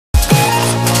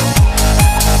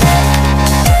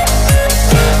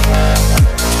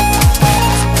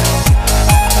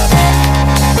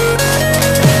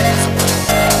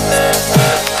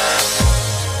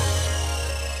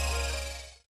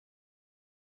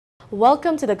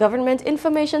Welcome to the Government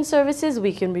Information Services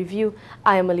Week in Review.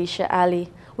 I am Alicia Ali.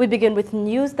 We begin with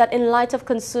news that in light of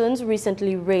concerns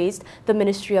recently raised, the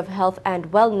Ministry of Health and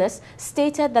Wellness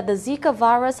stated that the Zika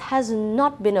virus has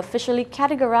not been officially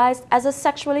categorized as a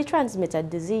sexually transmitted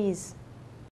disease.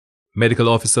 Medical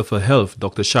Officer for Health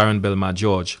Dr. Sharon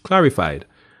Belmar-George clarified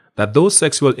that though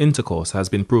sexual intercourse has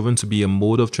been proven to be a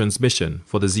mode of transmission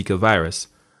for the Zika virus,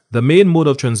 the main mode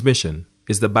of transmission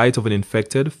is the bite of an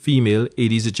infected female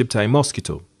Aedes aegypti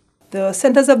mosquito. The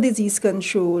Centers of Disease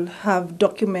Control have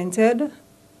documented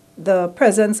the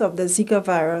presence of the Zika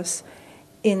virus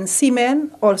in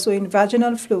semen, also in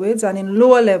vaginal fluids, and in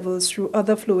lower levels through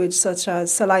other fluids such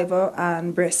as saliva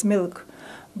and breast milk.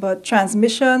 But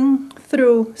transmission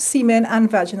through semen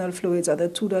and vaginal fluids are the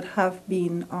two that have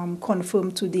been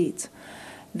confirmed to date.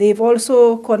 They've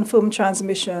also confirmed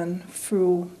transmission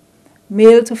through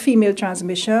male to female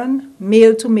transmission,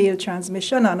 male to male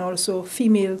transmission, and also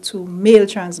female to male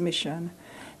transmission.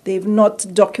 They've not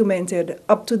documented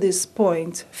up to this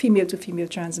point female to female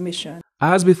transmission.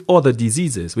 As with other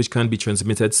diseases which can be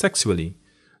transmitted sexually,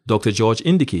 Dr. George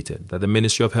indicated that the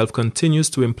Ministry of Health continues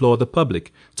to implore the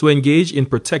public to engage in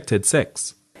protected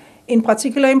sex. In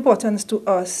particular importance to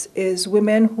us is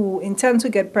women who intend to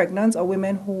get pregnant or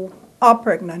women who are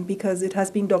pregnant, because it has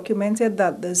been documented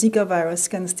that the Zika virus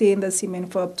can stay in the semen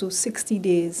for up to 60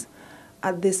 days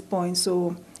at this point.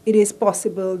 So it is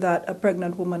possible that a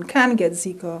pregnant woman can get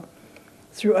Zika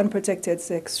through unprotected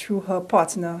sex, through her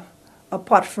partner,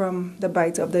 apart from the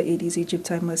bite of the Aedes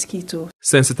aegypti mosquito.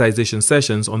 Sensitization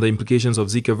sessions on the implications of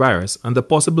Zika virus and the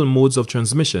possible modes of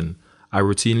transmission are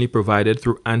routinely provided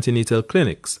through antenatal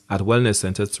clinics at wellness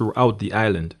centers throughout the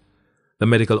island. The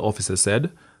medical officer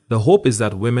said the hope is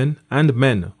that women and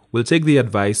men will take the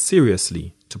advice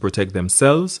seriously to protect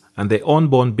themselves and their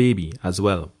unborn baby as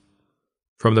well.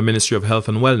 From the Ministry of Health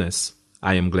and Wellness,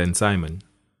 I am Glenn Simon.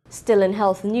 Still in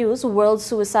health news, World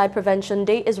Suicide Prevention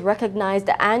Day is recognized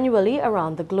annually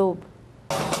around the globe.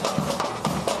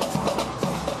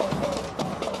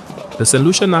 The St.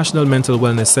 Lucia National Mental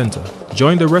Wellness Center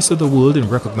joined the rest of the world in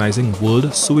recognizing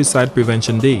World Suicide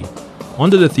Prevention Day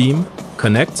under the theme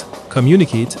Connect,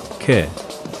 Communicate, Care.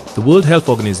 The World Health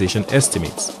Organization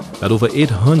estimates that over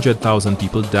 800,000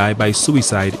 people die by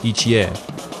suicide each year.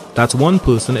 That's one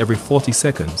person every 40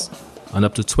 seconds, and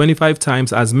up to 25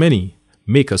 times as many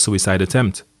make a suicide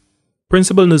attempt.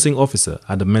 Principal Nursing Officer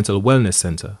at the Mental Wellness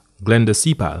Center, Glenda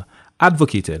Sipal,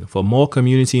 advocated for more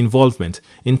community involvement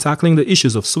in tackling the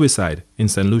issues of suicide in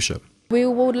St. Lucia. We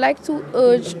would like to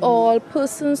urge all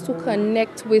persons to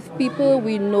connect with people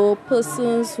we know,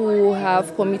 persons who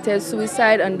have committed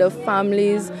suicide and their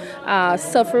families are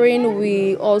suffering.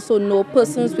 We also know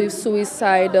persons with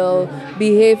suicidal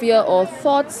behavior or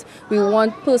thoughts. We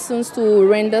want persons to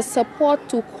render support,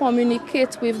 to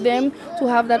communicate with them, to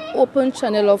have that open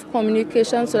channel of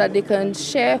communication so that they can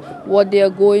share what they are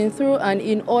going through. And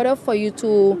in order for you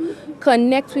to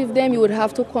connect with them, you would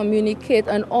have to communicate,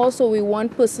 and also we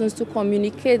want persons to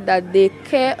communicate that they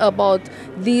care about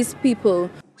these people.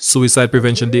 Suicide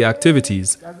Prevention Day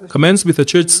activities commenced with a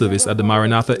church service at the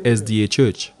Maranatha SDA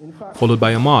Church, followed by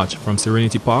a march from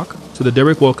Serenity Park to the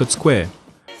Derek Walcott Square,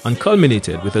 and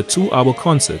culminated with a 2-hour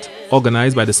concert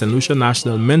organized by the St. Lucia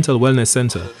National Mental Wellness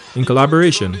Center in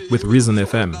collaboration with Reason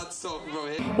FM.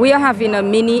 We are having a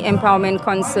mini empowerment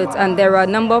concert, and there are a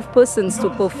number of persons to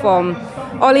perform.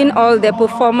 All in all, their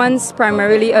performance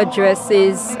primarily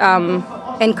addresses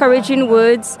encouraging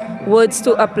words, words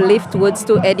to uplift, words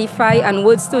to edify, and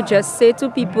words to just say to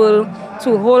people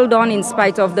to hold on in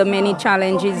spite of the many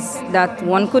challenges that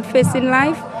one could face in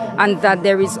life, and that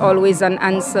there is always an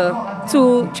answer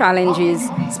to challenges.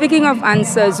 Speaking of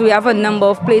answers, we have a number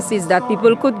of places that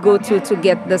people could go to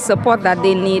get the support that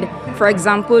they need. For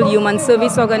example, human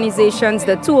service organizations,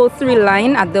 the 203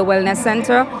 line at the Wellness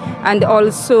Center, and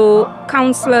also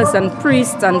counselors and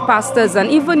priests and pastors,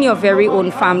 and even your very own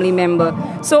family member.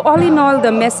 So all in all,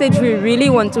 the message we really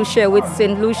want to share with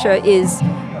St. Lucia is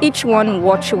each one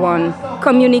watch one,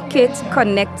 communicate,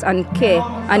 connect, and care.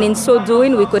 And in so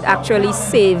doing, we could actually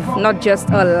save not just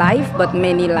a life, but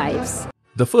many lives.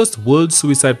 The first World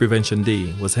Suicide Prevention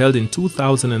Day was held in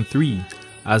 2003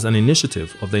 as an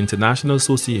initiative of the International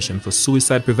Association for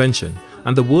Suicide Prevention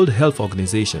and the World Health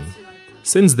Organization.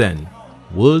 Since then,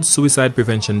 World Suicide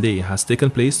Prevention Day has taken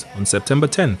place on September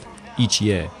 10th each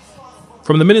year.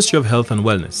 From the Ministry of Health and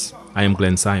Wellness, I am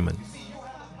Glenn Simon.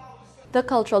 The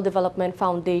Cultural Development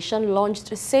Foundation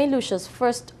launched St. Lucia's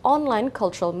first online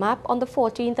cultural map on the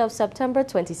 14th of September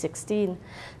 2016.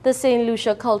 The St.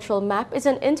 Lucia Cultural Map is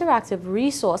an interactive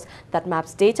resource that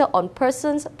maps data on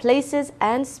persons, places,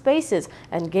 and spaces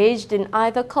engaged in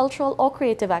either cultural or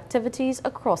creative activities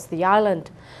across the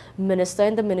island. Minister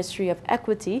in the Ministry of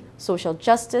Equity, Social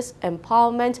Justice,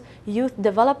 Empowerment, Youth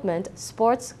Development,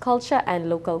 Sports, Culture and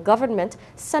Local Government,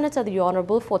 Senator the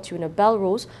Honorable Fortuna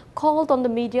Belrose, called on the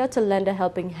media to lend a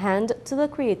helping hand to the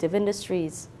creative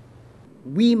industries.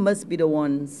 We must be the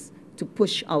ones to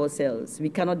push ourselves. We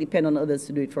cannot depend on others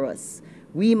to do it for us.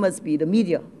 We must be the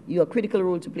media. You have a critical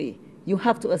role to play. You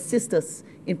have to assist us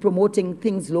in promoting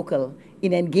things local,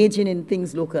 in engaging in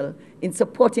things local, in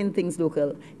supporting things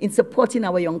local, in supporting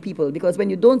our young people. Because when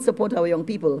you don't support our young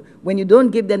people, when you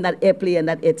don't give them that airplay and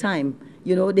that airtime,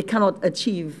 you know, they cannot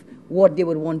achieve what they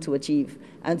would want to achieve.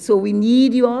 And so we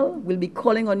need you all. We'll be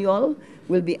calling on you all.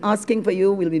 We'll be asking for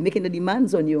you. We'll be making the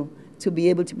demands on you to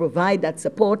be able to provide that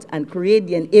support and create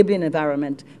the enabling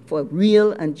environment for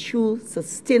real and true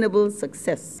sustainable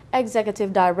success.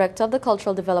 Executive Director of the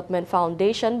Cultural Development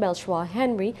Foundation, Melchua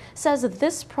Henry, says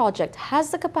this project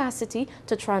has the capacity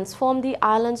to transform the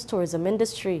island's tourism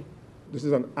industry. This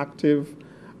is an active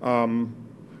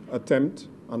attempt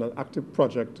and an active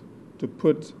project to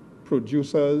put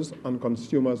producers and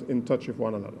consumers in touch with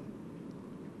one another.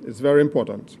 It's very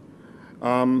important.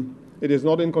 It is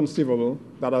not inconceivable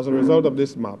that as a result of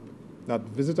this map, that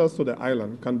visitors to the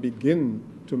island can begin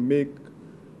to make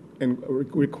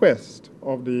requests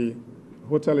of the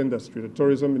hotel industry, the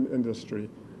tourism industry,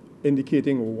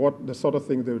 indicating what the sort of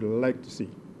things they would like to see.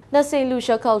 The St.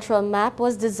 Lucia Cultural Map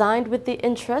was designed with the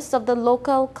interests of the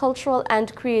local cultural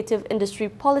and creative industry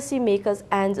policymakers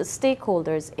and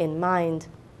stakeholders in mind.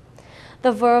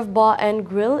 The Verve Bar and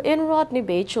Grill in Rodney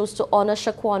Bay chose to honor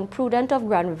Shaquan Prudent of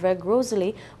Grand River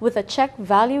Grosley with a check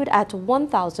valued at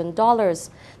 $1,000.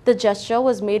 The gesture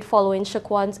was made following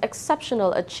Shaquan's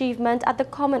exceptional achievement at the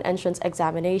Common Entrance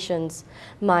examinations.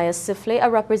 Maya Sifle,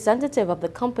 a representative of the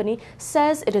company,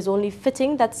 says it is only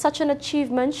fitting that such an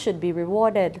achievement should be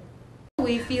rewarded.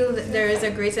 We feel that there is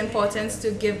a great importance to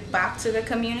give back to the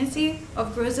community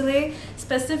of Grosley,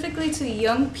 specifically to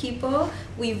young people.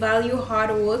 We value hard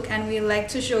work and we like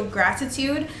to show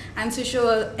gratitude and to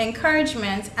show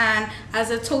encouragement, and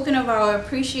as a token of our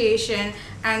appreciation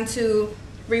and to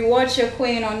reward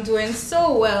Shaquan on doing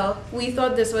so well, we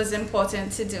thought this was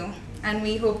important to do. And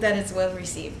we hope that it's well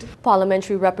received.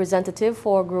 Parliamentary representative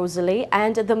for Grosley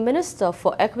and the Minister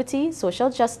for Equity,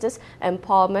 Social Justice,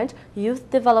 Empowerment,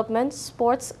 Youth Development,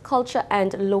 Sports, Culture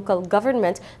and Local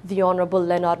Government, the Honorable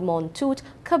Leonard Montoute,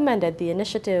 commended the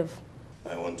initiative.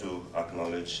 I want to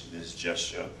acknowledge this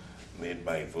gesture made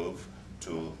by Verve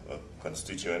to a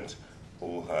constituent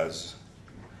who has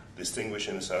distinguished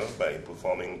himself by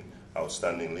performing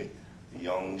outstandingly.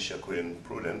 Young Shaquan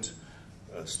Prudent,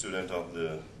 a student of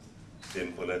the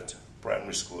Dimpolet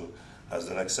Primary School, has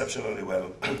done exceptionally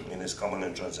well in his Common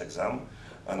Entrance exam,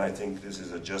 and I think this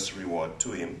is a just reward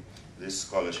to him. This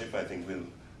scholarship, I think, will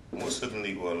most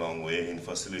certainly go a long way in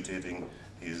facilitating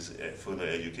his further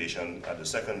education at the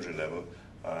secondary level.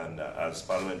 And as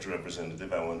parliamentary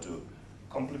representative, I want to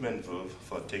compliment Verve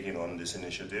for taking on this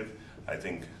initiative. I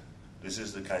think this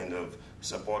is the kind of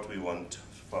support we want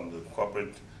from the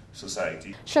corporate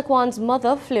society. Shaquan's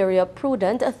mother, Flaria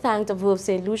Prudent, thanked Verve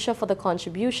St. Lucia for the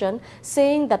contribution,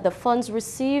 saying that the funds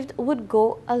received would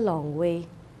go a long way.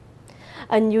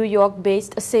 A New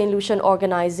York-based St. Lucian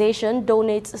organization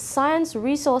donates science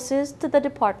resources to the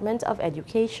Department of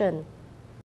Education.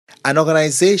 An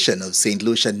organization of St.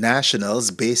 Lucia nationals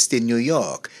based in New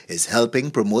York is helping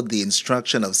promote the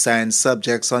instruction of science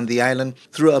subjects on the island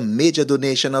through a major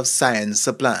donation of science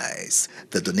supplies.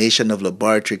 The donation of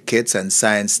laboratory kits and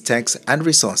science texts and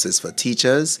resources for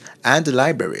teachers and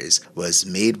libraries was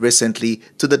made recently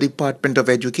to the Department of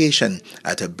Education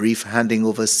at a brief handing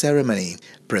over ceremony.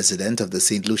 President of the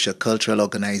St. Lucia Cultural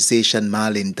Organization,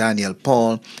 Marlene Daniel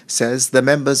Paul, says the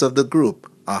members of the group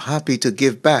are happy to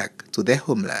give back to their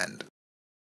homeland.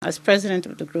 As president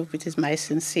of the group, it is my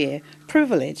sincere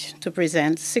privilege to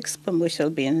present 6 commercial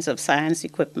bins of science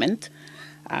equipment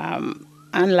and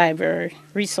library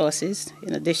resources,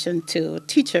 in addition to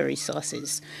teacher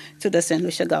resources, to the St.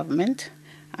 Lucia government,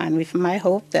 and with my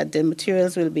hope that the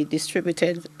materials will be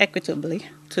distributed equitably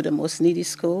to the most needy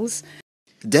schools.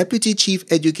 Deputy Chief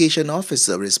Education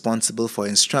Officer responsible for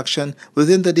instruction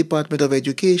within the Department of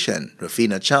Education,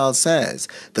 Rafina Charles, says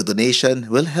the donation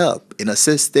will help in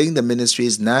assisting the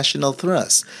ministry's national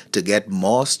thrust to get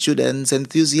more students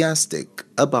enthusiastic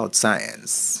about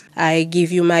science. I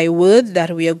give you my word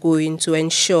that we are going to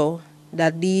ensure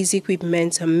that these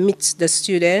equipment meet the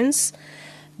students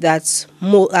that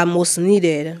are most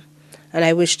needed. And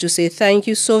I wish to say thank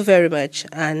you so very much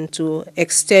and to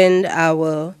extend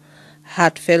our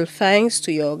heartfelt thanks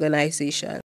to your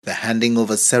organization. The handing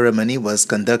over ceremony was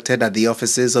conducted at the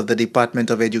offices of the Department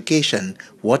of Education,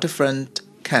 Waterfront,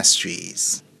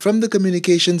 Castries. From the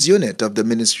Communications Unit of the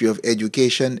Ministry of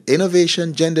Education,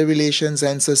 Innovation, Gender Relations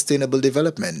and Sustainable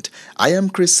Development, I am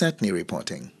Chris Satney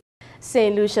reporting.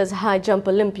 St. Lucia's high jump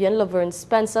Olympian Laverne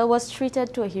Spencer was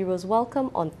treated to a hero's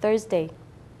welcome on Thursday.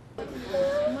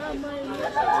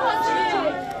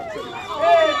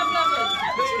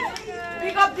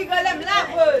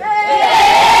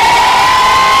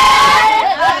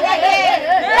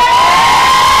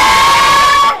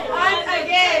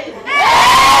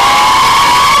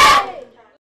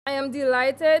 I am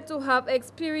delighted to have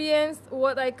experienced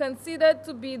what I consider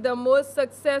to be the most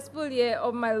successful year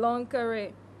of my long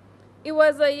career. It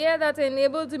was a year that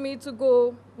enabled me to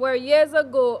go where years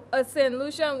ago a St.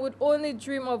 Lucian would only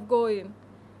dream of going,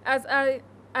 as I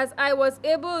was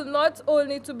able not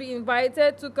only to be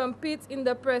invited to compete in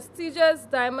the prestigious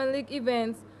Diamond League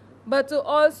events, but to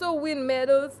also win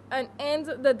medals and end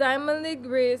the Diamond League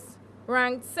race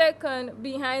ranked second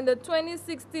behind the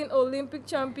 2016 Olympic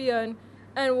champion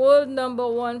and world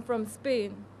 #1 from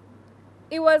Spain.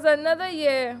 It was another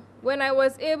year when I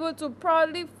was able to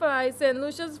proudly fly St.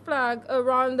 Lucia's flag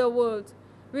around the world,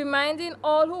 reminding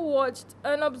all who watched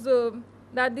and observed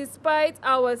that despite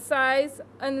our size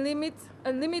and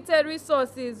limited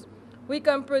resources, we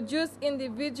can produce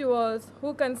individuals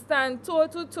who can stand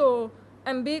toe-to-toe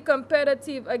and be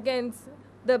competitive against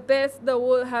the best the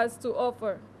world has to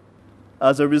offer.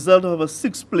 As a result of a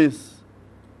 6th place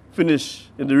finish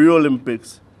in the Rio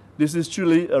Olympics, this is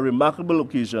truly a remarkable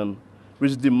occasion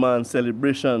which demands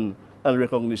celebration and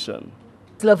recognition.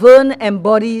 Laverne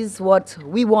embodies what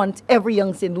we want every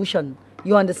young St. Lucian,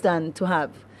 you understand, to have.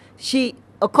 She,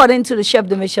 according to the chef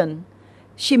de mission,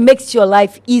 she makes your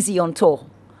life easy on tour.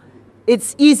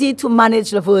 It's easy to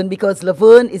manage Laverne because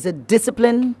Laverne is a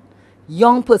disciplined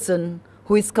young person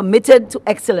who is committed to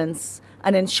excellence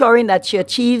and ensuring that she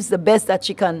achieves the best that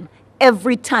she can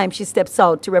every time she steps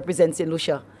out to represent St.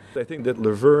 Lucia. I think that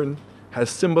Laverne has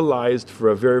symbolized for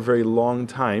a very, very long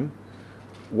time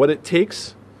what it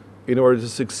takes in order to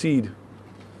succeed.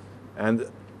 And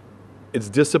it's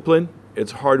discipline,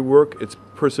 it's hard work, it's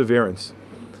perseverance.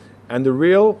 And the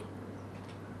real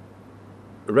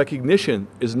recognition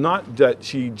is not that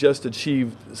she just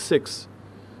achieved 6th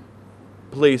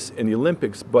place in the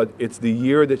Olympics, but it's the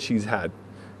year that she's had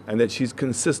and that she's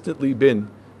consistently been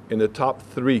in the top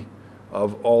 3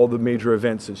 of all the major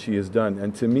events that she has done.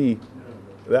 And to me,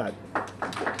 that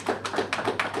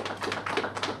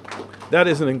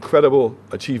is an incredible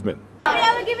achievement.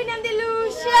 We're giving them the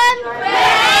Lucian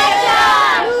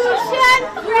pressure! Lucian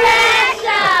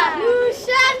pressure!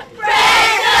 Lucian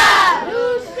pressure!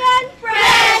 Lucian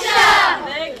pressure!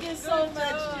 Thank you so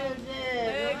much,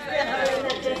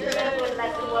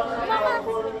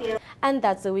 And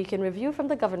that's the Weekend Review from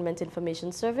the Government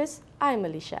Information Service. I'm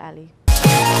Alicia Ali.